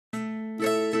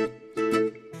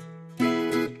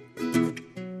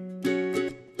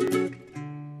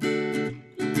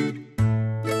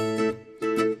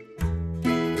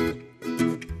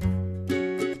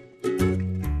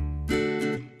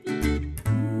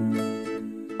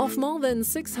Of more than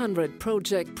 600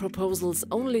 project proposals,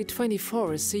 only 24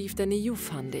 received an EU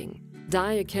funding.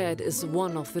 DIACAT is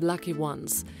one of the lucky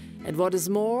ones. And what is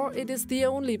more, it is the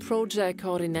only project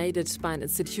coordinated by an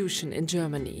institution in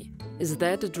Germany. Is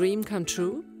that a dream come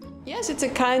true? Yes, it's a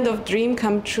kind of dream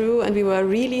come true, and we were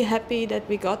really happy that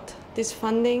we got this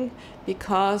funding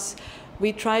because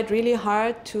we tried really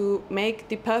hard to make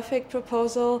the perfect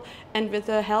proposal, and with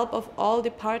the help of all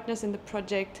the partners in the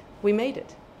project, we made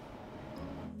it.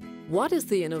 What is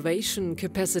the innovation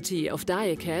capacity of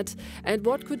DIACAT and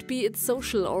what could be its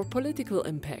social or political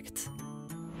impact?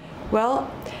 Well,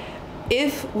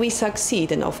 if we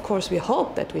succeed, and of course we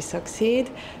hope that we succeed,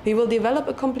 we will develop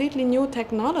a completely new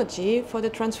technology for the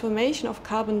transformation of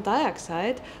carbon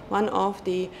dioxide, one of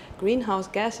the greenhouse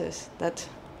gases that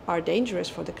are dangerous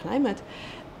for the climate,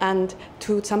 and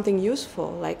to something useful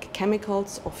like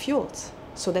chemicals or fuels,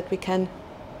 so that we can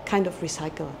kind of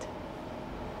recycle it.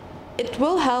 It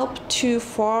will help to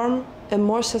form a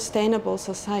more sustainable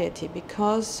society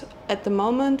because at the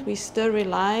moment we still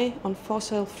rely on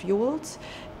fossil fuels,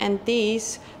 and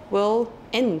these will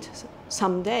end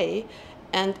someday.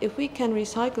 And if we can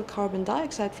recycle carbon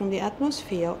dioxide from the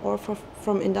atmosphere or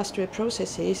from industrial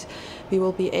processes, we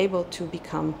will be able to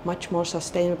become much more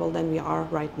sustainable than we are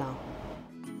right now.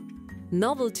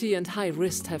 Novelty and high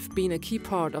risk have been a key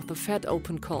part of the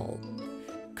FET-Open call.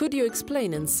 Could you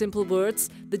explain in simple words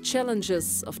the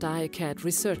challenges of DIACAT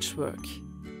research work?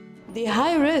 The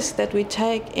high risk that we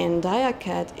take in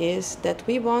DIACAT is that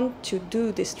we want to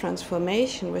do this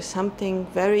transformation with something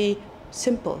very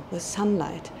simple, with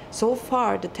sunlight. So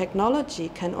far, the technology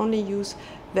can only use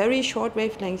very short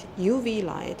wavelength UV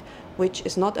light, which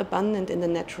is not abundant in the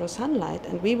natural sunlight.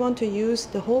 And we want to use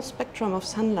the whole spectrum of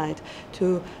sunlight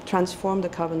to transform the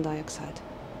carbon dioxide.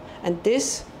 And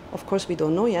this, of course, we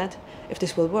don't know yet if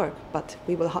this will work, but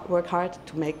we will work hard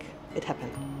to make it happen.